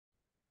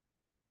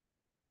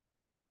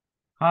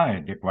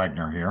Hi, Dick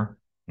Wagner here.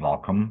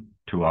 Welcome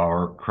to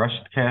our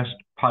Crestcast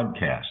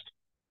podcast.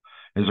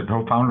 As a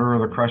co-founder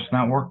of the Crest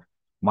Network,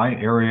 my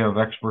area of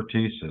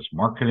expertise is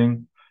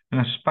marketing,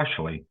 and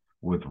especially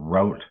with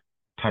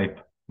route-type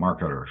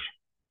marketers.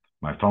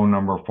 My phone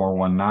number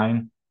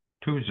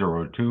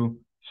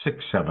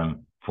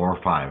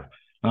 419-202-6745,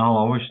 and I'll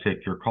always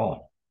take your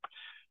call.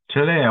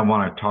 Today, I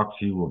want to talk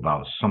to you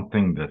about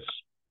something that's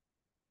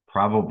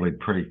probably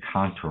pretty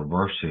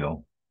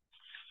controversial.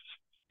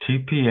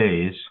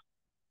 TPAs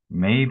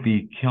may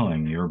be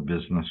killing your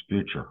business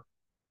future.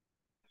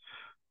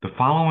 The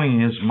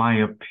following is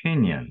my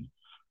opinion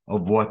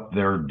of what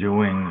they're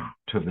doing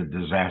to the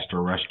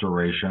disaster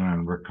restoration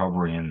and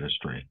recovery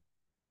industry.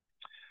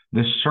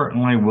 This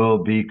certainly will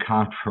be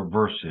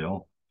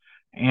controversial,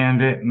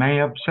 and it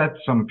may upset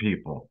some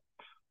people.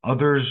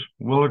 Others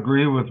will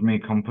agree with me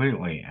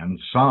completely,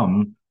 and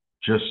some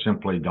just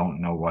simply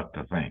don't know what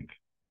to think.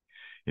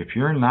 If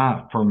you're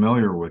not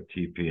familiar with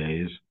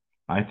TPAs,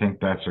 I think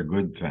that's a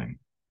good thing.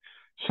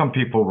 Some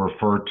people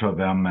refer to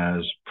them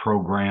as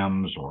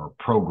programs or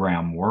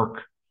program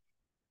work.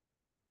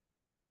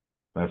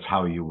 That's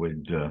how you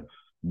would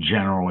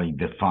generally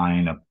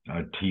define a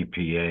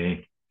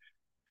TPA.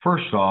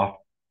 First off,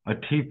 a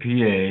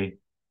TPA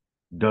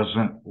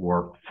doesn't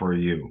work for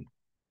you,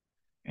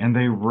 and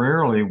they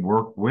rarely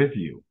work with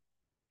you.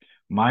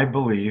 My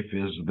belief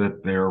is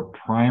that their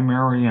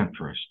primary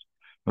interest,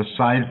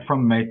 aside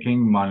from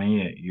making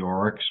money at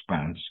your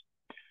expense,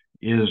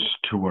 is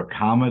to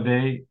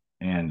accommodate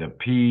and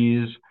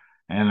appease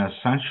and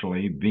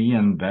essentially be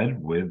in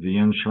bed with the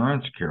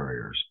insurance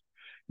carriers,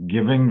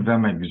 giving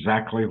them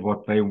exactly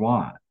what they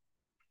want,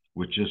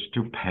 which is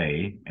to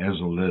pay as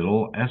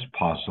little as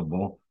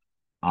possible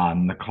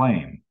on the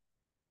claim.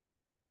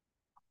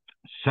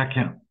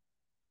 Second,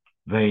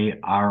 they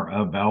are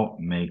about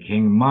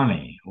making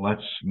money.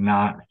 Let's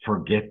not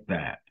forget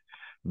that.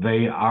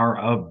 They are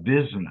a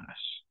business.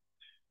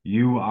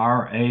 You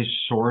are a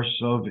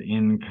source of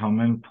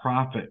income and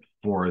profit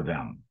for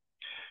them.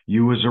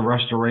 You, as a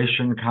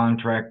restoration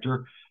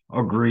contractor,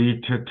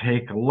 agree to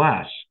take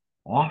less,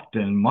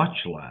 often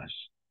much less.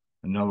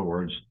 In other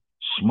words,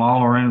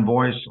 smaller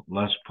invoice,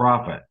 less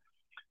profit,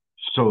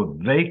 so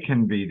they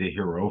can be the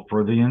hero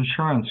for the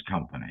insurance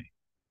company.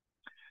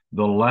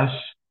 The less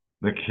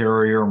the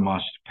carrier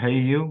must pay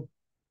you,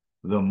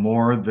 the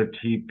more the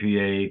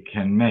TPA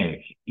can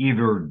make,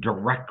 either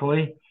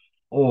directly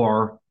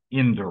or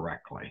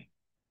indirectly.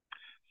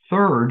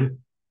 Third,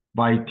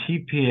 by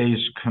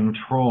TPAs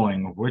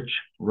controlling which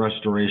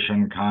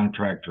restoration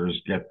contractors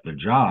get the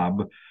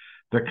job,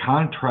 the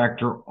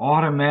contractor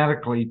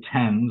automatically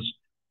tends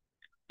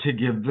to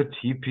give the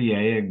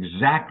TPA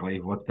exactly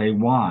what they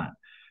want,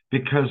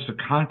 because the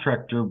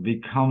contractor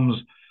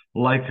becomes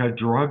like a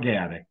drug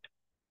addict,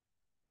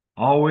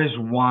 always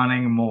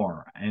wanting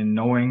more and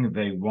knowing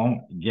they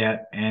won't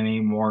get any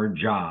more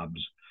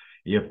jobs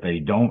if they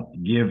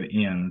don't give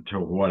in to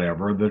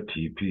whatever the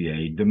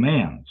TPA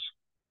demands.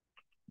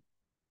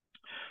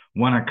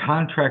 When a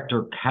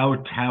contractor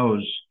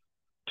kowtows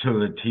to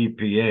the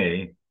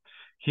TPA,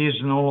 he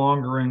is no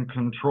longer in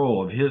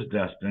control of his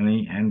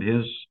destiny and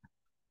his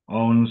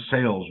own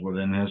sales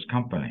within his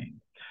company.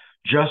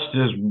 Just so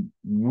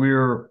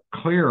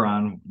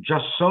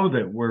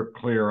that we're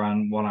clear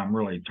on what I'm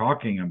really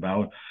talking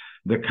about,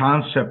 the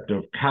concept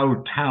of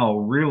kowtow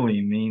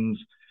really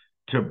means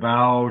to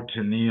bow,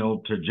 to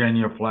kneel, to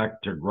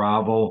genuflect, to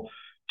grovel,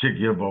 to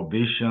give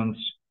obeisance.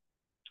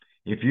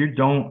 If you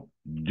don't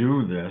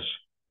do this,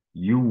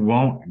 you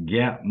won't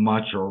get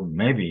much or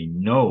maybe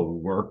no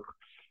work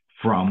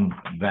from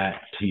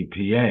that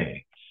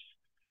TPA.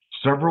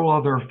 Several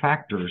other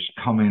factors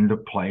come into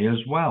play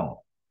as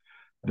well.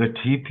 The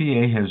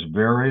TPA has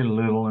very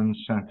little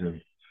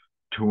incentive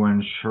to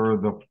ensure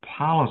the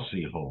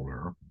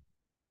policyholder,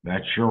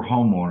 that's your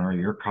homeowner,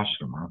 your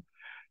customer,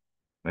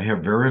 they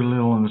have very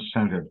little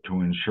incentive to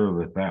ensure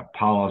that that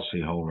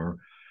policyholder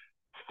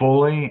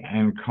fully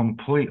and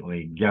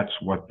completely gets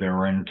what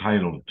they're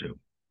entitled to,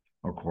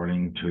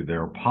 according to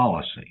their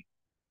policy.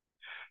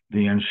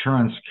 The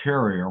insurance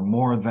carrier,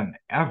 more than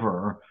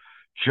ever,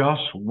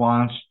 just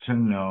wants to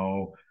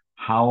know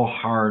how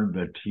hard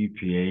the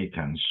TPA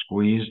can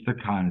squeeze the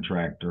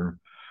contractor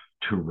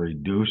to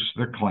reduce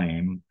the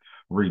claim,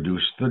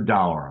 reduce the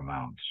dollar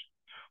amounts,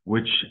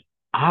 which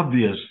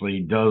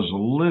obviously does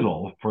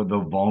little for the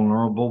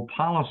vulnerable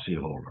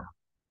policyholder.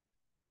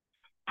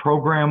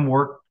 Program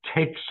work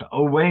takes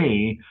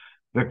away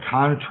the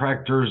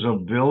contractor's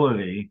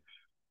ability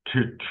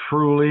to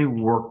truly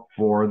work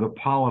for the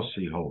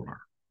policyholder,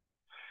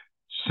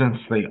 since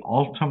they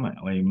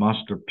ultimately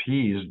must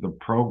appease the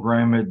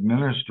program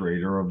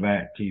administrator of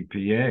that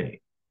TPA.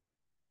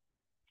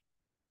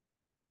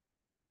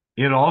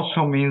 It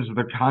also means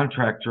the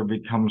contractor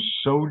becomes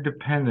so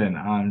dependent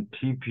on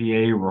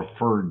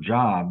TPA-referred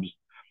jobs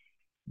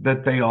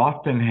that they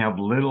often have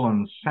little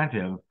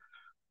incentive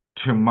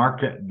to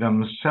market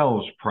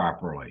themselves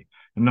properly.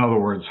 In other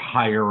words,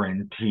 hire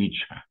and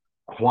teach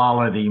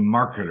quality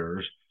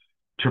marketers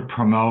to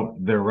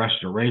promote their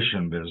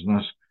restoration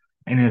business,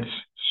 and it's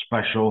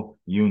special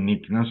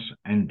uniqueness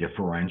and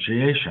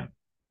differentiation.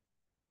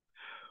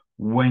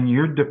 When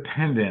you're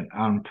dependent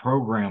on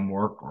program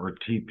work or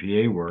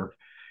TPA work,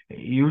 it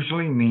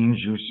usually means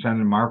you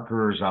send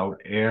marketers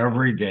out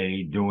every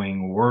day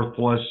doing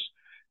worthless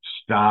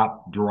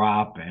stop,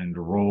 drop, and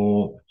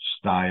roll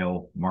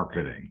style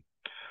marketing,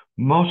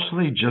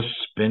 mostly just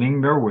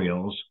spinning their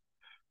wheels,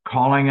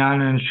 calling on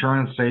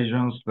insurance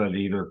agents that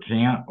either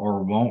can't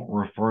or won't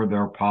refer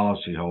their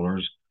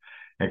policyholders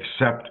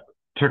except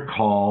to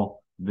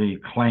call the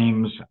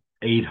claims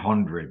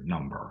 800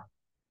 number.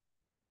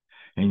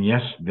 And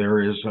yes,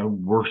 there is a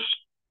worse,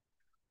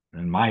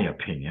 in my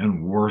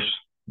opinion, worse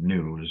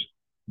news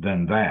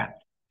than that.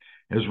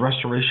 As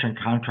restoration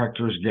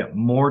contractors get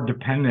more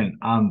dependent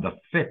on the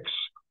fix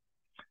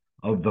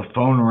of the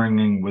phone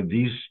ringing with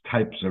these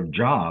types of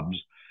jobs,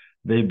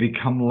 they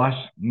become less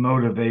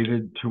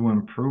motivated to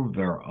improve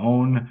their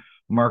own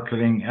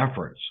marketing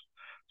efforts.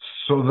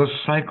 So the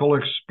cycle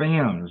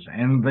expands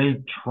and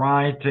they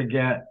try to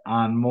get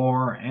on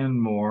more and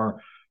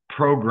more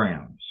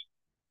programs.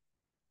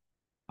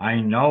 I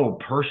know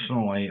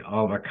personally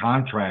of a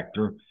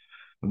contractor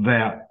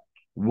that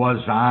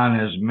was on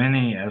as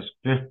many as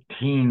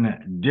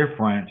 15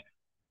 different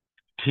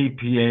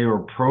TPA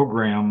or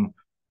program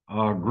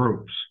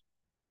groups.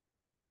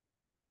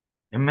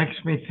 It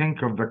makes me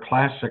think of the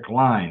classic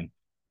line,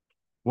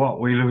 what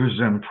we lose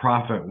in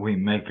profit, we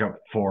make up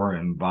for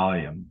in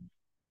volume.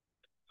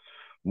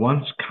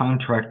 Once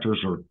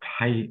contractors are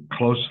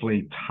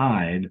closely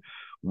tied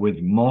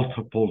with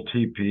multiple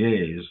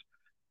TPAs,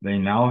 they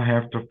now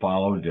have to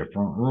follow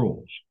different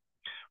rules.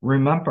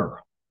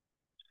 Remember,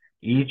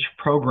 each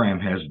program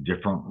has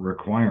different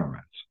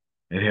requirements.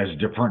 It has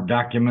different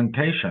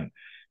documentation,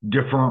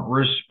 different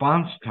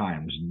response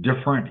times,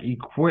 different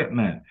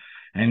equipment,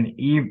 and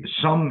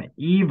some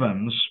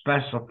even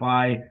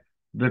specify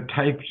the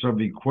types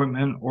of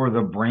equipment or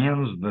the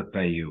brands that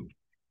they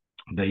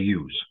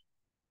use.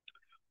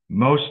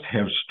 Most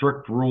have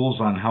strict rules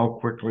on how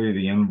quickly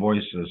the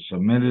invoice is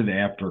submitted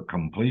after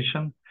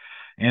completion,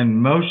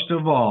 and most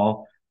of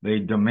all, they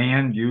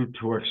demand you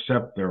to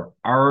accept their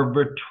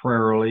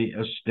arbitrarily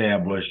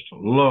established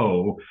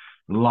low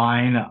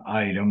line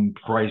item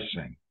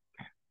pricing,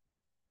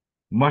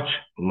 much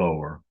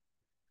lower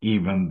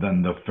even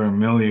than the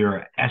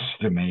familiar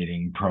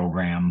estimating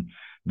program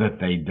that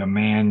they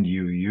demand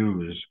you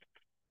use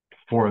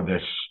for the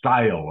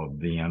style of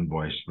the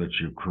invoice that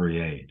you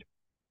create.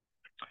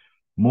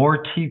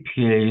 More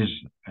TPAs,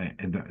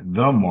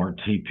 the more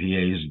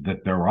TPAs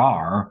that there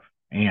are,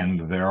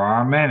 and there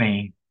are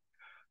many,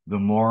 the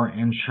more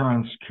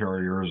insurance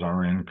carriers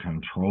are in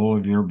control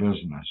of your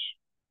business,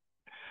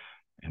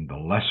 and the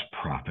less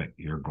profit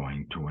you're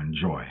going to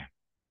enjoy.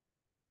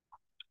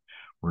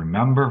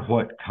 Remember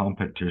what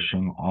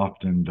competition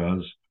often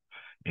does?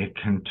 It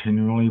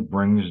continually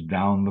brings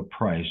down the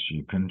price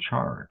you can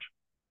charge.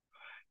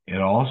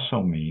 It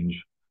also means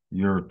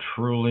you're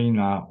truly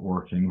not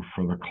working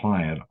for the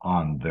client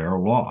on their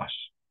loss.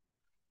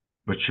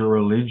 But your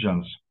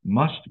allegiance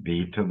must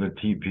be to the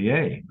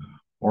TPA,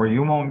 or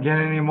you won't get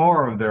any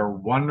more of their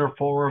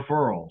wonderful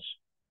referrals.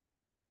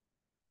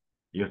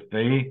 If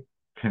they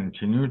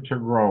continue to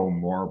grow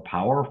more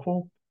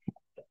powerful,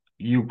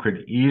 you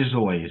could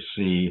easily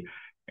see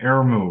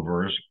air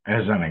movers,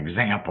 as an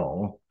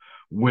example,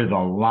 with a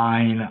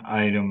line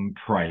item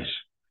price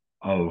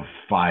of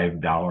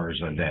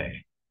 $5 a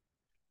day.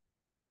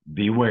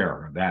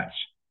 Beware, that's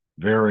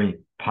very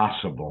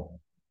possible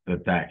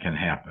that that can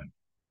happen.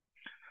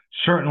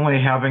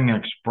 Certainly, having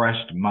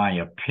expressed my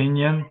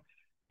opinion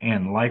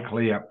and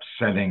likely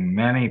upsetting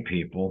many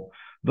people,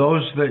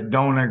 those that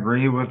don't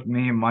agree with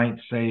me might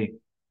say,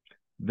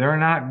 they're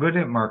not good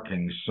at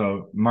marketing,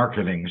 so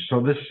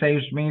this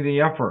saves me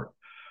the effort.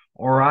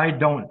 Or I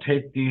don't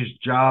take these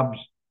jobs,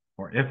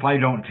 or if I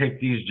don't take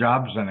these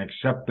jobs and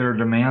accept their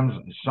demands,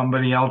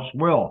 somebody else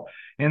will.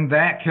 And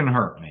that can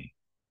hurt me.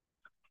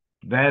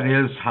 That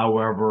is,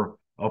 however,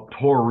 a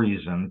poor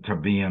reason to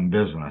be in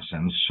business,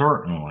 and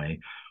certainly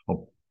a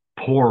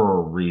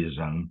poorer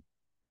reason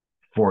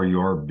for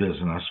your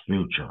business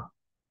future.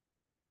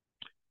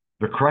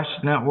 The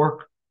Crest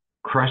Network,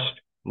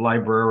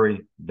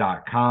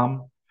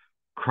 CrestLibrary.com,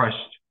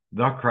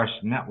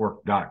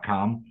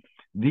 thecrestnetwork.com.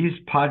 These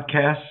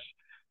podcasts,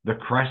 the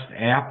Crest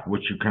app,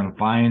 which you can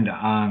find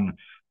on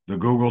the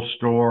Google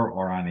Store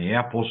or on the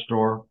Apple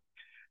Store,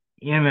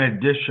 in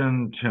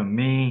addition to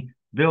me,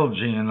 Bill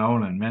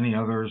Giannone, and many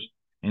others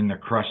in the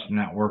Crest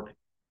Network,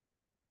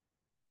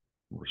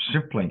 will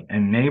simply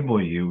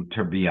enable you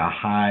to be a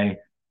high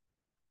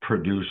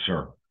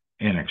producer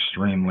and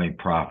extremely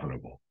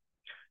profitable.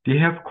 Do you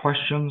have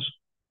questions?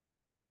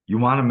 You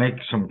want to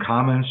make some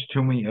comments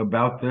to me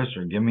about this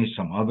or give me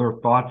some other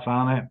thoughts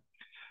on it?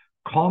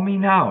 Call me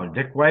now,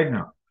 Dick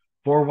Wagner,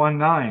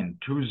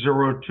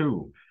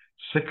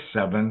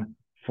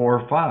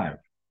 419-202-6745.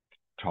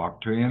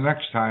 Talk to you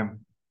next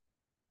time.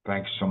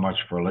 Thanks so much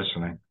for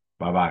listening.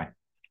 Bye-bye.